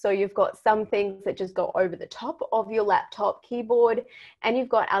contrast. So you've got some things that just go over the top of your laptop keyboard, and you've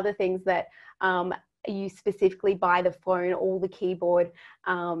got other things that you specifically buy the phone or the keyboard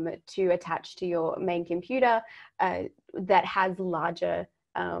to attach to your main computer that has a larger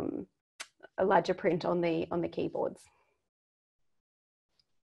print on the keyboards.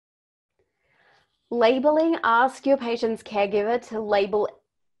 Labeling, ask your patient's caregiver to label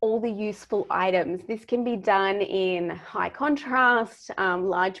all the useful items. This can be done in high contrast,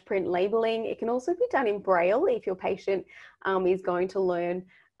 large print labeling. It can also be done in Braille if your patient is going to learn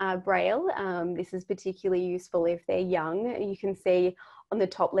Braille. This is particularly useful if they're young. You can see on the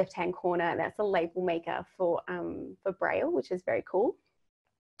top left-hand corner, that's a label maker for Braille, which is very cool.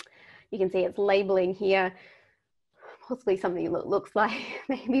 You can see it's labeling here, possibly something that looks like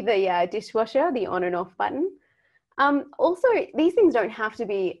maybe the dishwasher, the on and off button. Also, these things don't have to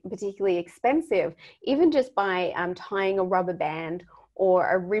be particularly expensive. Even just by tying a rubber band or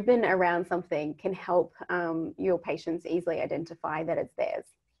a ribbon around something can help your patients easily identify that it's theirs.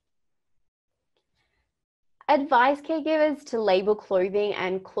 Advise caregivers to label clothing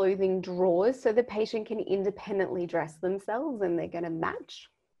and clothing drawers so the patient can independently dress themselves and they're going to match.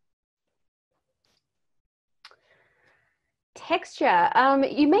 Texture.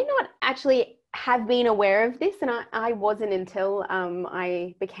 You may not actually have been aware of this, and I wasn't until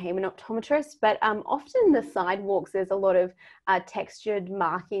I became an optometrist, but often the sidewalks, there's a lot of textured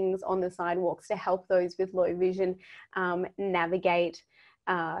markings on the sidewalks to help those with low vision navigate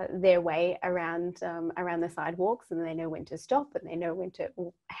their way around the sidewalks, and they know when to stop and they know when to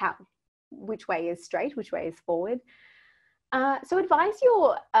which way is straight, which way is forward. So advise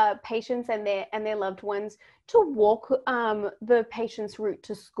your patients and their loved ones to walk the patient's route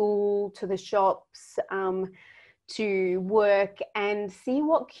to school, to the shops, to work, and see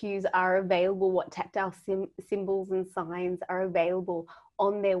what cues are available, what tactile symbols and signs are available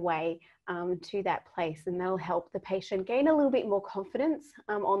on their way to that place, and they'll help the patient gain a little bit more confidence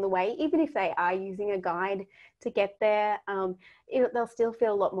on the way. Even if they are using a guide to get there, they'll still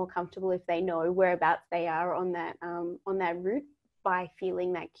feel a lot more comfortable if they know whereabouts they are on that route by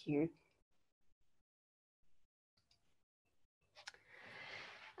feeling that cue.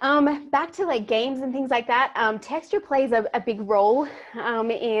 Back to like games and things like that, texture plays a big role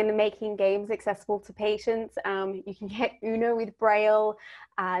in making games accessible to patients. You can get Uno with Braille,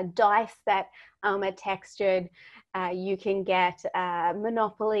 dice that are textured. You can get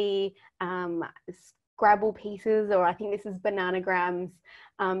Monopoly, Scrabble pieces, or I think this is bananagrams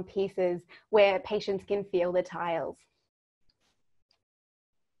pieces where patients can feel the tiles.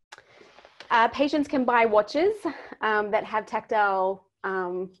 Patients can buy watches that have tactile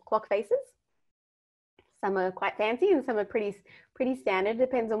clock faces. Some are quite fancy and some are pretty standard,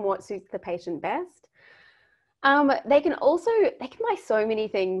 depends on what suits the patient best. They can buy so many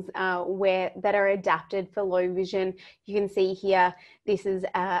things that are adapted for low vision. You can see here, this is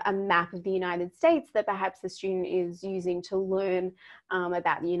a map of the United States that perhaps the student is using to learn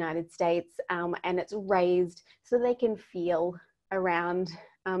about the United States, and it's raised so they can feel around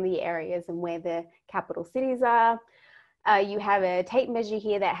the areas and where the capital cities are. You have a tape measure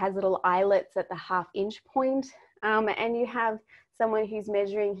here that has little eyelets at the half-inch point, and you have someone who's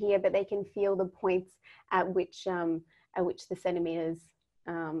measuring here, but they can feel the points at which the centimeters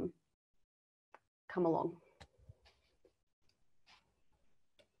come along.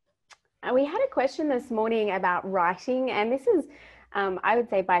 We had a question this morning about writing, and this is, I would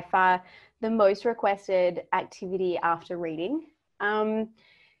say, by far the most requested activity after reading.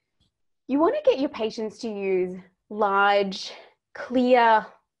 You want to get your patients to use large,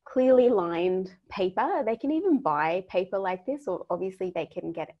 clearly lined paper. They can even buy paper like this, or obviously they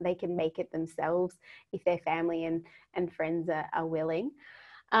can make it themselves if their family and friends are willing.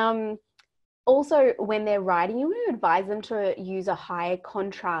 Also, when they're writing, you want to advise them to use a high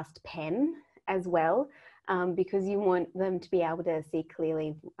contrast pen as well, because you want them to be able to see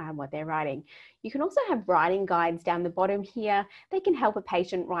clearly what they're writing. You can also have writing guides down the bottom here. They can help a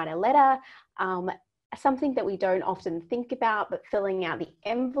patient write a letter. something that we don't often think about, but filling out the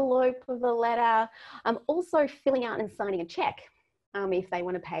envelope of a letter, also filling out and signing a check if they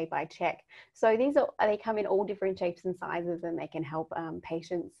want to pay by check. So they come in all different shapes and sizes, and they can help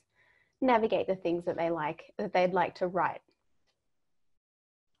patients navigate the things that they'd like to write.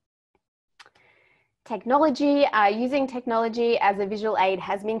 Technology, using technology as a visual aid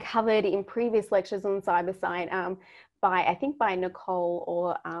has been covered in previous lectures on cybersight by Nicole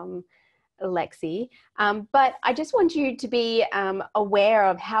or Lexi, but I just want you to be aware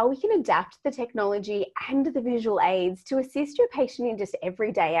of how we can adapt the technology and the visual aids to assist your patient in just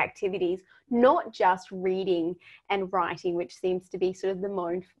everyday activities, not just reading and writing, which seems to be sort of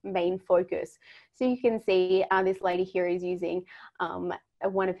the main focus. So you can see this lady here is using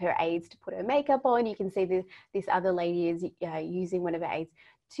one of her aids to put her makeup on. You can see this other lady is using one of her aids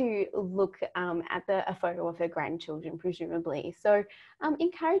to look at a photo of her grandchildren, presumably. So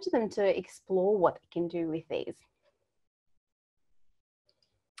encourage them to explore what they can do with these.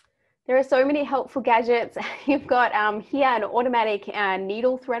 There are so many helpful gadgets. You've got here an automatic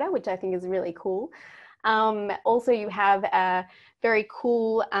needle threader, which I think is really cool. Also, you have a very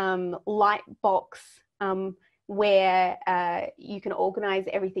cool light box where you can organize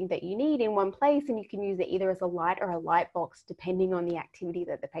everything that you need in one place, and you can use it either as a light or a light box depending on the activity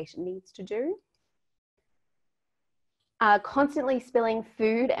that the patient needs to do. Constantly spilling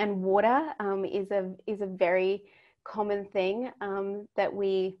food and water is a very common thing that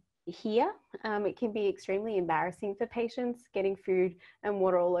we hear. It can be extremely embarrassing for patients getting food and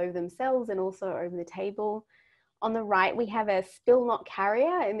water all over themselves and also over the table. On the right, we have a spill not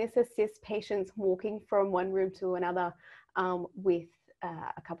carrier, and this assists patients walking from one room to another with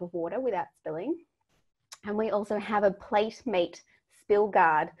a cup of water without spilling. And we also have a plate mate spill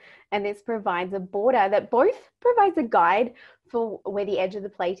guard, and this provides a border that both provides a guide for where the edge of the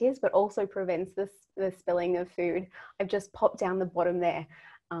plate is, but also prevents the spilling of food. I've just popped down the bottom there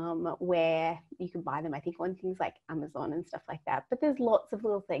where you can buy them, I think, on things like Amazon and stuff like that. But there's lots of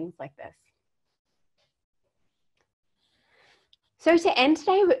little things like this. So to end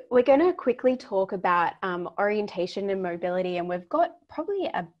today, we're going to quickly talk about orientation and mobility, and we've got probably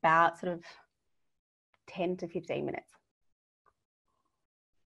about sort of 10 to 15 minutes.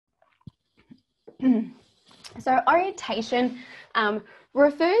 So orientation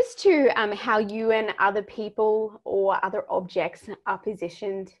refers to how you and other people or other objects are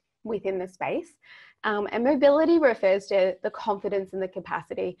positioned within the space. And mobility refers to the confidence and the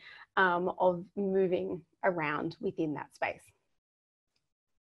capacity of moving around within that space.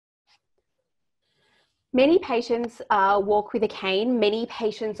 Many patients walk with a cane. Many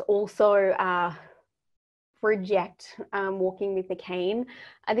patients also reject walking with a cane.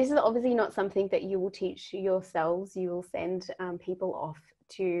 This is obviously not something that you will teach yourselves. You will send people off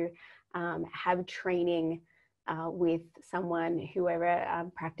to have training with someone, whoever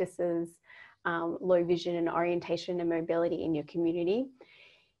practices low vision and orientation and mobility in your community.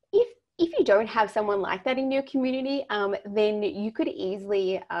 If you don't have someone like that in your community, then you could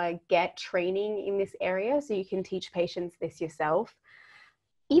easily get training in this area, so you can teach patients this yourself.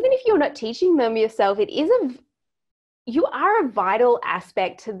 Even if you're not teaching them yourself, you are a vital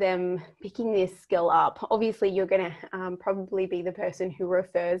aspect to them picking this skill up. Obviously, you're going to probably be the person who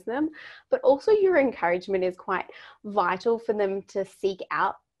refers them, but also your encouragement is quite vital for them to seek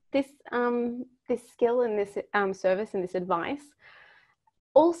out this skill and this service and this advice.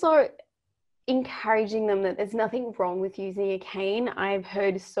 Also, encouraging them that there's nothing wrong with using a cane. I've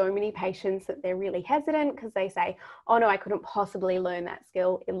heard so many patients that they're really hesitant because they say, oh no, I couldn't possibly learn that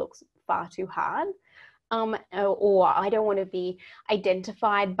skill. It looks far too hard. Or I don't want to be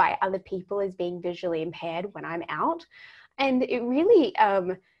identified by other people as being visually impaired when I'm out. And it really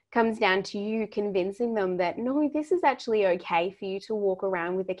comes down to you convincing them that, no, this is actually okay for you to walk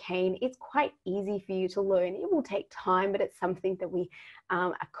around with a cane. It's quite easy for you to learn. It will take time, but it's something that we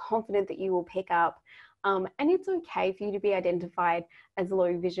are confident that you will pick up. And it's okay for you to be identified as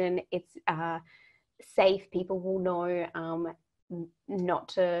low vision. It's safe. People will know not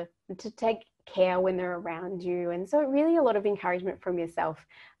to take care when they're around you. And so really a lot of encouragement from yourself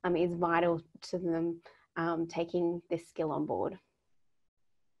is vital to them taking this skill on board.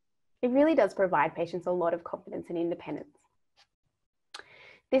 It really does provide patients a lot of confidence and independence.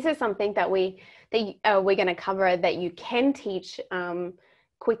 This is something that we're going to cover that you can teach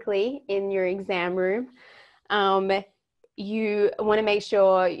quickly in your exam room. You want to make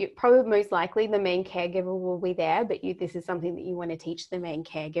sure, probably most likely the main caregiver will be there, but this is something that you want to teach the main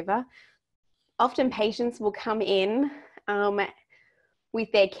caregiver. Often patients will come in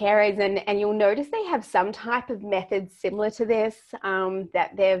with their carers, and you'll notice they have some type of method similar to this that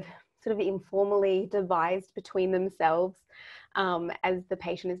they've sort of informally devised between themselves as the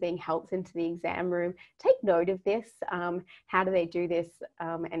patient is being helped into the exam room. Take note of this. How do they do this,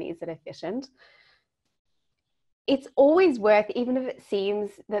 and is it efficient? It's always worth, even if it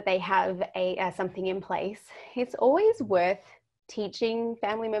seems that they have something in place, it's always worth teaching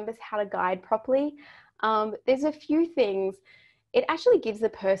family members how to guide properly. There's a few things. It actually gives the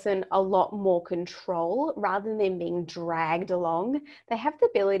person a lot more control rather than being dragged along. They have the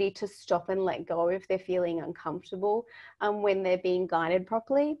ability to stop and let go if they're feeling uncomfortable when they're being guided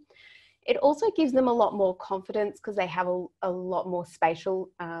properly. It also gives them a lot more confidence because they have a lot more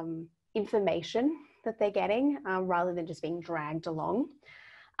spatial information that they're getting rather than just being dragged along,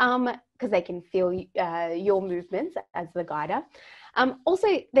 because they can feel your movements as the guider. Also,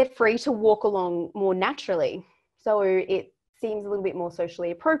 they're free to walk along more naturally. So it seems a little bit more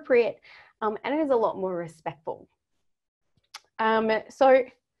socially appropriate, and it is a lot more respectful. So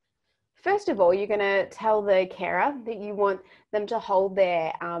first of all, you're going to tell the carer that you want them to hold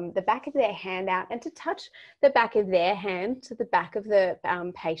their the back of their hand out and to touch the back of their hand to the back of the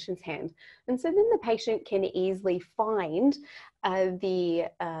patient's hand. And so then the patient can easily find the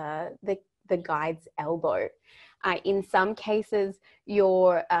guide's elbow. In some cases,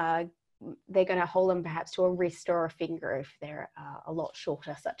 they're going to hold them perhaps to a wrist or a finger if they're a lot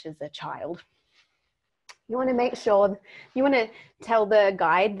shorter, such as a child. You want to make sure, you want to tell the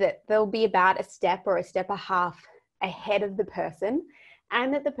guide that they'll be about a step or a step and a half ahead of the person,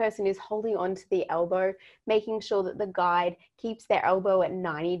 and that the person is holding onto the elbow, making sure that the guide keeps their elbow at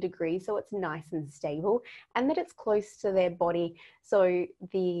 90 degrees so it's nice and stable, and that it's close to their body so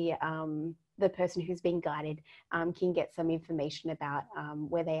the person who's being guided can get some information about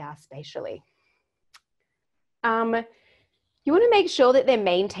where they are spatially. You want to make sure that they're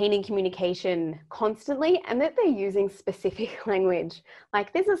maintaining communication constantly and that they're using specific language.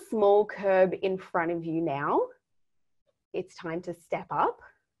 Like, there's a small curb in front of you now. It's time to step up.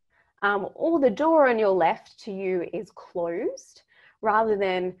 Or the door on your left to you is closed, rather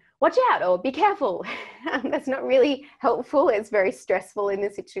than watch out or be careful. That's not really helpful. It's very stressful in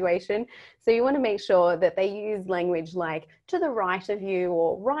the situation. So you want to make sure that they use language like to the right of you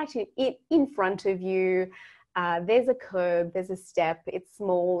or right in front of you. There's a curb, there's a step, it's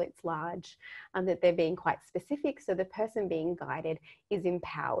small, it's large, and that they're being quite specific so the person being guided is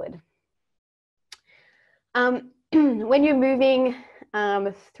empowered. When you're moving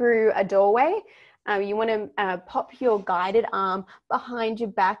through a doorway, you want to pop your guided arm behind your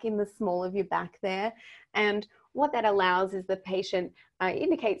back in the small of your back there. And what that allows is the patient,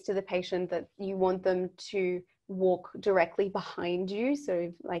 indicates to the patient that you want them to walk directly behind you,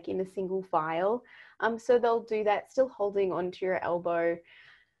 so like in a single file. So they'll do that still holding onto your elbow.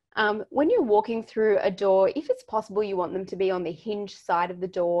 When you're walking through a door, if it's possible, you want them to be on the hinge side of the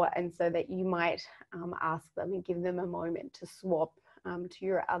door, and so that you might ask them and give them a moment to swap to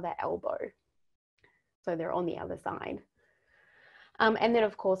your other elbow. So they're on the other side. And then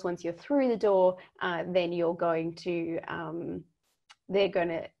of course, once you're through the door, then you're going to, they're going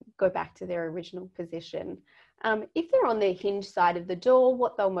to go back to their original position. If they're on the hinge side of the door,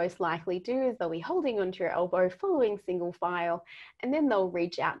 what they'll most likely do is they'll be holding onto your elbow, following single file, and then they'll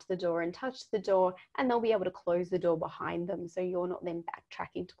reach out to the door and touch the door, and they'll be able to close the door behind them, so you're not then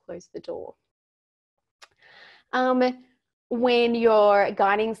backtracking to close the door. When you're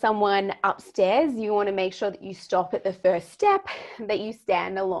guiding someone upstairs, you want to make sure that you stop at the first step, that you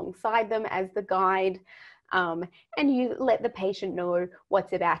stand alongside them as the guide, and you let the patient know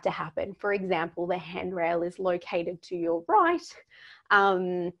what's about to happen. For example, the handrail is located to your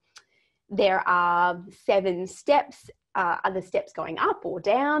right. There are 7 steps. Are the steps going up or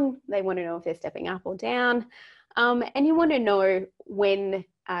down? They want to know if they're stepping up or down. And you want to know when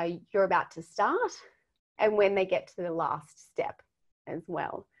you're about to start and when they get to the last step as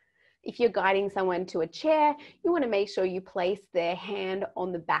well. If you're guiding someone to a chair, you want to make sure you place their hand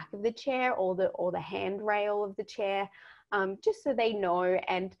on the back of the chair or the handrail of the chair, just so they know,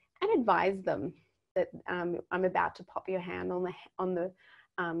 and advise them that I'm about to pop your hand on the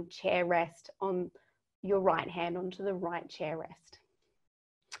chair rest, on your right hand onto the right chair rest.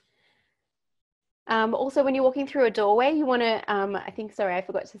 Also, when you're walking through a doorway, you want to, I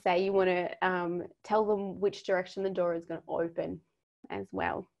forgot to say, you want to tell them which direction the door is going to open as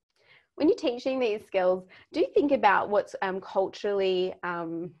well. When you're teaching these skills, do think about what's culturally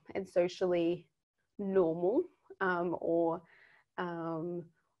and socially normal, or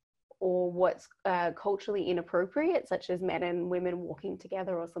what's culturally inappropriate, such as men and women walking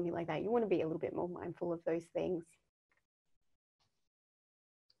together or something like that. You want to be a little bit more mindful of those things.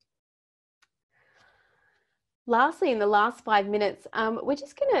 Lastly, in the last 5 minutes, we're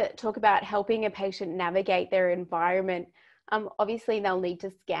just going to talk about helping a patient navigate their environment. Obviously, they'll need to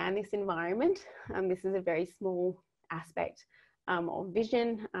scan this environment. This is a very small aspect of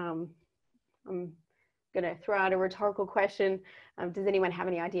vision. I'm going to throw out a rhetorical question. Does anyone have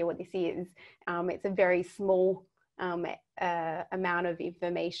any idea what this is? It's a very small amount of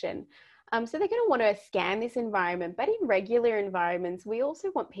information. So they're going to want to scan this environment, but in regular environments, we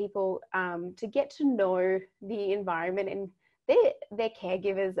also want people to get to know the environment, and their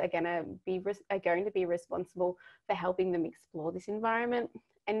caregivers are going to be responsible for helping them explore this environment,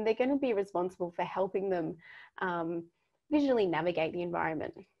 and they're going to be responsible for helping them visually navigate the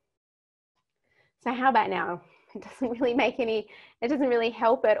environment. So how about now? It doesn't really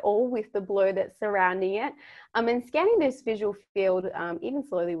help at all with the blur that's surrounding it. And scanning this visual field, even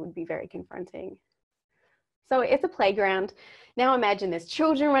slowly, would be very confronting. So it's a playground. Now imagine there's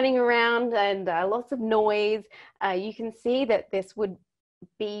children running around and lots of noise. You can see that this would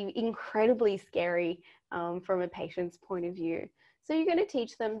be incredibly scary from a patient's point of view. So you're going to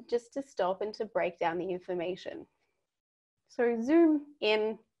teach them just to stop and to break down the information. So zoom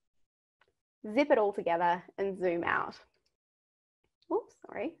in, zip it all together, and zoom out. Oops,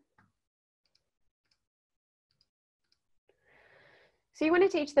 sorry. So you want to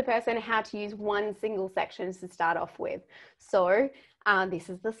teach the person how to use one single section to start off with. So this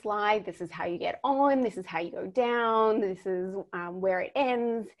is the slide, this is how you get on, this is how you go down, this is where it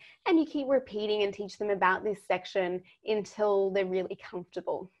ends, and you keep repeating and teach them about this section until they're really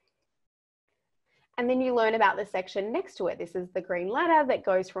comfortable. And then you learn about the section next to it. This is the green ladder that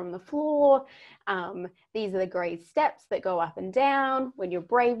goes from the floor. These are the grey steps that go up and down. When you're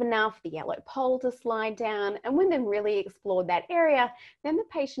brave enough, the yellow pole to slide down. And when they've really explored that area, then the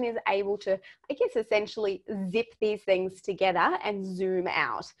patient is able to, I guess, essentially zip these things together and zoom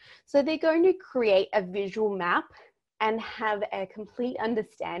out. So they're going to create a visual map and have a complete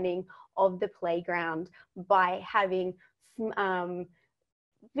understanding of the playground by having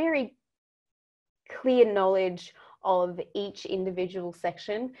very clear knowledge of each individual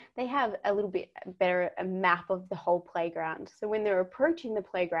section. They have a little bit better a map of the whole playground. So when they're approaching the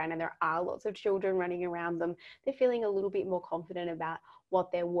playground and there are lots of children running around them, they're feeling a little bit more confident about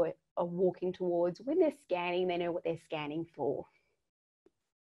what they're walking towards. When they're scanning, they know what they're scanning for.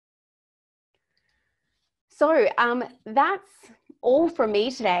 So that's all from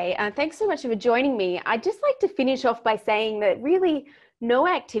me today. Thanks so much for joining me. I'd just like to finish off by saying that really no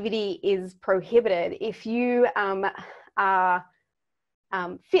activity is prohibited. If you are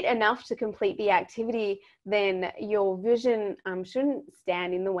fit enough to complete the activity, then your vision shouldn't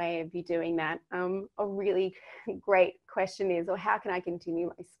stand in the way of you doing that. A really great question is, or how can I continue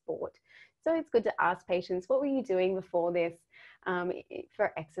my sport? So it's good to ask patients, what were you doing before this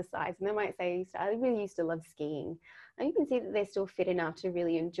for exercise? And they might say, I really used to love skiing. And you can see that they're still fit enough to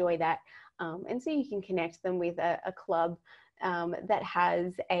really enjoy that. And so you can connect them with a club that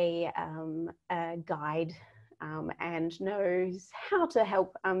has a guide and knows how to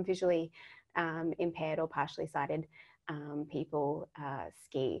help visually impaired or partially sighted people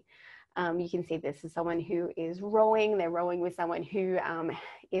ski. You can see this is someone who is rowing. They're rowing with someone who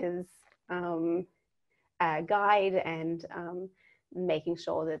is a guide and making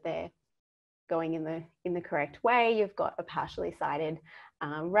sure that they're going in the correct way. You've got a partially sighted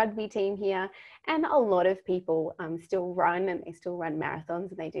rugby team here, and a lot of people still run, and they still run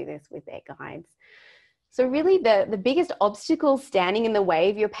marathons, and they do this with their guides. So really the biggest obstacle standing in the way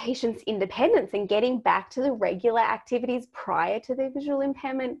of your patient's independence and getting back to the regular activities prior to their visual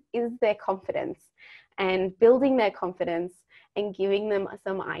impairment is their confidence, and building their confidence and giving them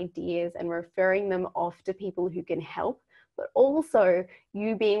some ideas and referring them off to people who can help, but also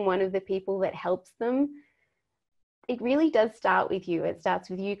you being one of the people that helps them. It really does start with you. It starts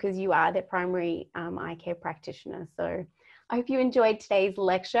with you because you are the primary eye care practitioner. So I hope you enjoyed today's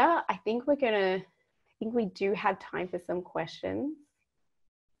lecture. I think we do have time for some questions.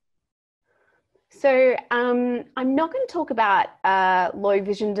 So I'm not going to talk about low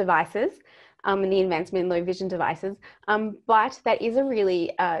vision devices and the advancement in low vision devices, but that is a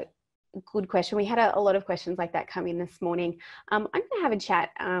really good question. We had a lot of questions like that come in this morning. I'm going to have a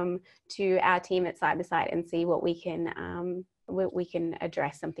chat to our team at Side by Side and see what we can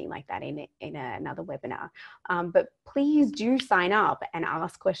address something like that in another webinar. But please do sign up and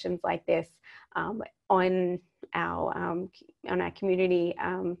ask questions like this on our community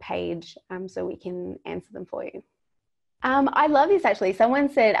page so we can answer them for you. I love this actually. Someone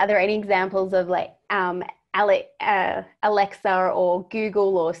said, are there any examples of like Alexa or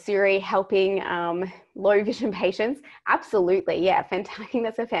Google or Siri helping low vision patients, absolutely, yeah, fantastic. I think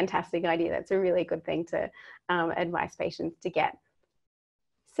that's a fantastic idea. That's a really good thing to advise patients to get.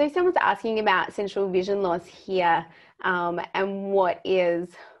 So someone's asking about central vision loss here, and what is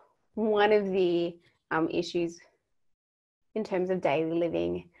one of the issues in terms of daily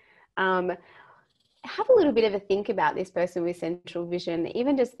living. Have a little bit of a think about this person with central vision,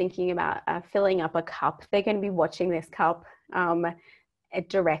 even just thinking about filling up a cup. They're going to be watching this cup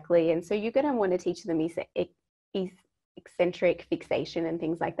directly, and so you're going to want to teach them eccentric fixation and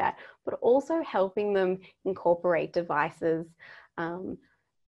things like that, but also helping them incorporate devices.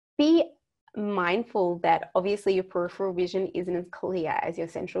 Be mindful that obviously your peripheral vision isn't as clear as your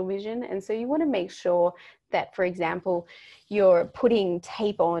central vision, and so you want to make sure that, for example, you're putting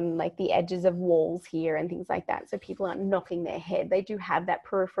tape on like the edges of walls here and things like that, so people aren't knocking their head. They do have that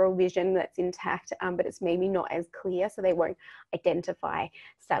peripheral vision that's intact, but it's maybe not as clear, so they won't identify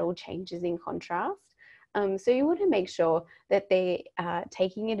subtle changes in contrast. So you want to make sure that they are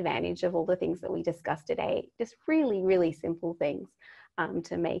taking advantage of all the things that we discussed today, just really, really simple things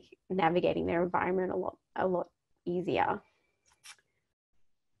to make navigating their environment a lot easier.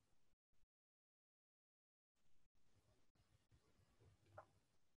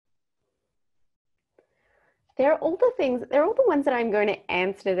 They're all the ones that I'm going to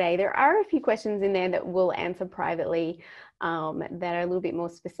answer today. There are a few questions in there that we'll answer privately that are a little bit more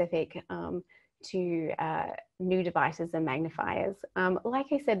specific to new devices and magnifiers. Like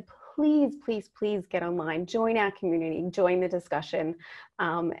I said, please, please, please get online, join our community, join the discussion,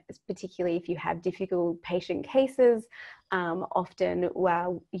 particularly if you have difficult patient cases. Often,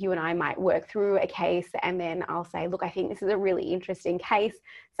 well, you and I might work through a case and then I'll say, look, I think this is a really interesting case,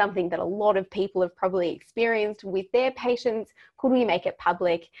 something that a lot of people have probably experienced with their patients. Could we make it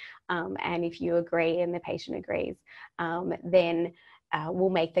public? And if you agree and the patient agrees, then we'll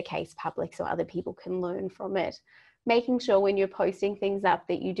make the case public so other people can learn from it. Making sure when you're posting things up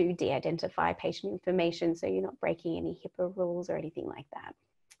that you do de-identify patient information so you're not breaking any HIPAA rules or anything like that.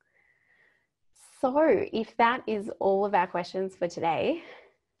 So if that is all of our questions for today,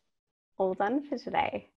 all done for today.